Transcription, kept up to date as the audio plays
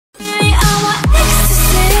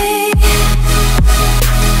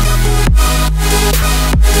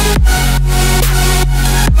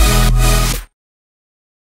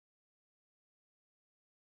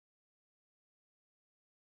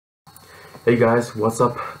Hey guys, what's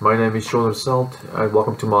up? My name is Shaun Roselt and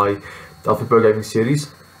welcome to my Delphi Programming Series.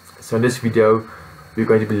 So in this video we're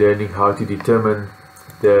going to be learning how to determine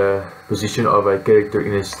the position of a character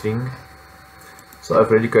in a string. So I've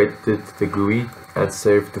already created the GUI and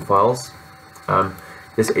saved the files.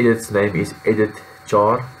 This edit's name is edit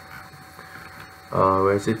char.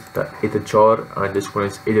 Where is it? The edit char, and this one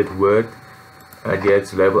is edit word, and here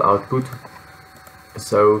it's label output.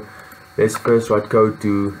 So let's first write code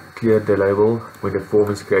to clear the label when the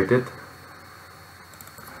form is created.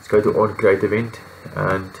 Let's go to on create event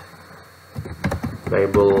and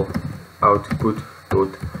label output dot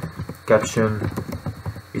caption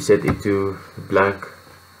is set into blank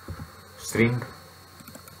string.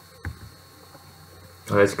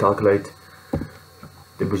 Now let's calculate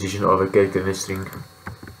the position of a character in a string.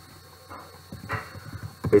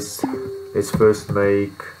 Let's first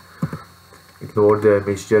ignore the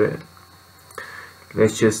messenger.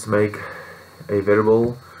 Let's just make a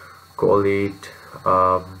variable, call it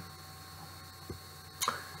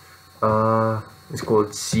it's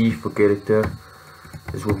called C for character.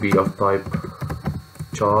 This will be of type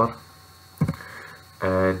char,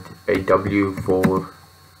 and a W for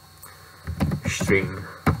string.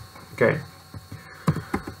 Okay,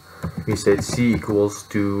 we said C equals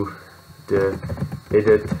to the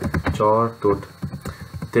edit char dot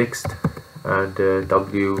text, and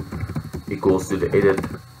W equals to the edit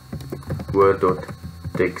word dot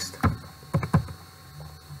text.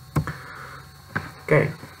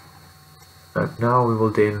 Okay, and now we will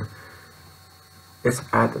then let's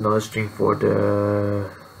add another string for the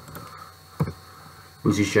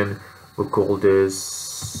position. We'll call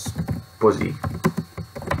this posi.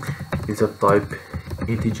 It's of type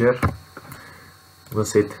integer. We'll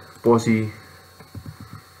set posi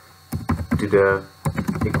to the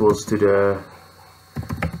equals to the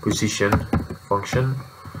position function.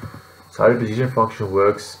 So how the position function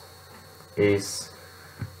works is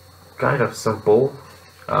kind of simple.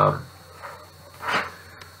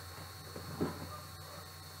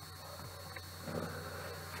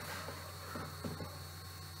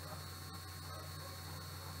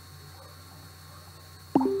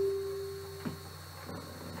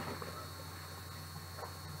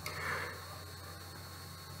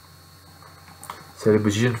 So the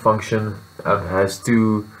position function has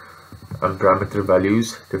two parameter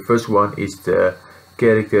values. The first one is the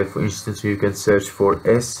character. For instance, you can search for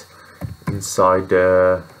S inside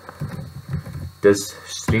this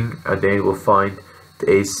string, and then it will find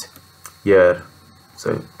the S here.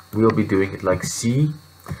 So we'll be doing it like C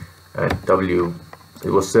and W. So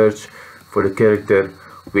it will search for the character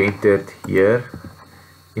we entered here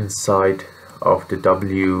inside of the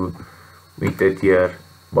W we entered here.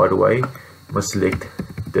 By the way, must select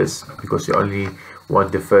this because you only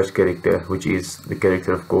want the first character, which is the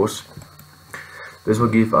character, of course. This will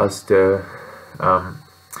give us the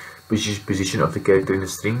position of the character in the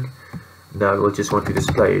string. Now we'll just want to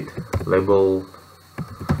display it. Label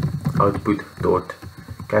output dot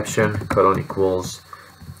caption colon equals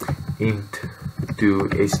int to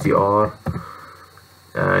str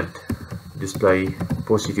and display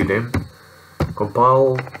posi to them.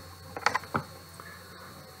 Compile.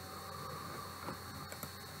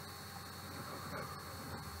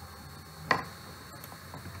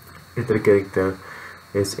 Enter character,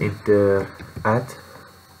 let's enter the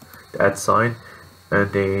 @ sign,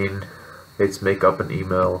 and then let's make up an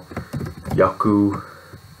email, yaku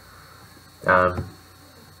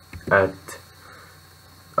at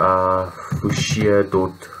fuchsia.com.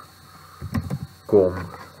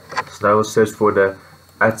 So now we'll search for the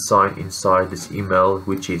 @ sign inside this email,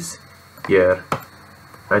 which is here,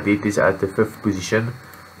 and it is at the 5th position.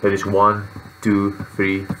 That is 1, 2,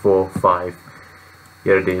 3, 4, 5.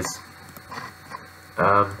 Here it is.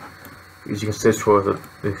 You can search for the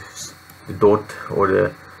dot or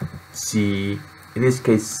the C. In this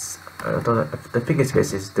case, I think it's case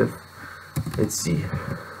sensitive. Let's see.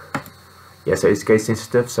 Yeah, so it's case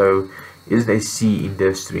sensitive, so it isn't a C in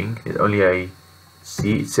the string. It's only a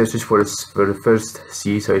C. It searches for the first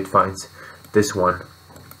C, so it finds this one.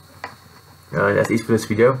 That's it for this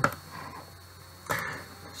video.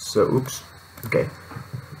 So, oops. Okay.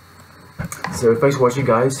 So thanks for watching,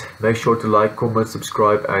 guys. Make sure to like, comment,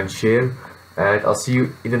 subscribe and share, and I'll see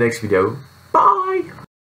you in the next video.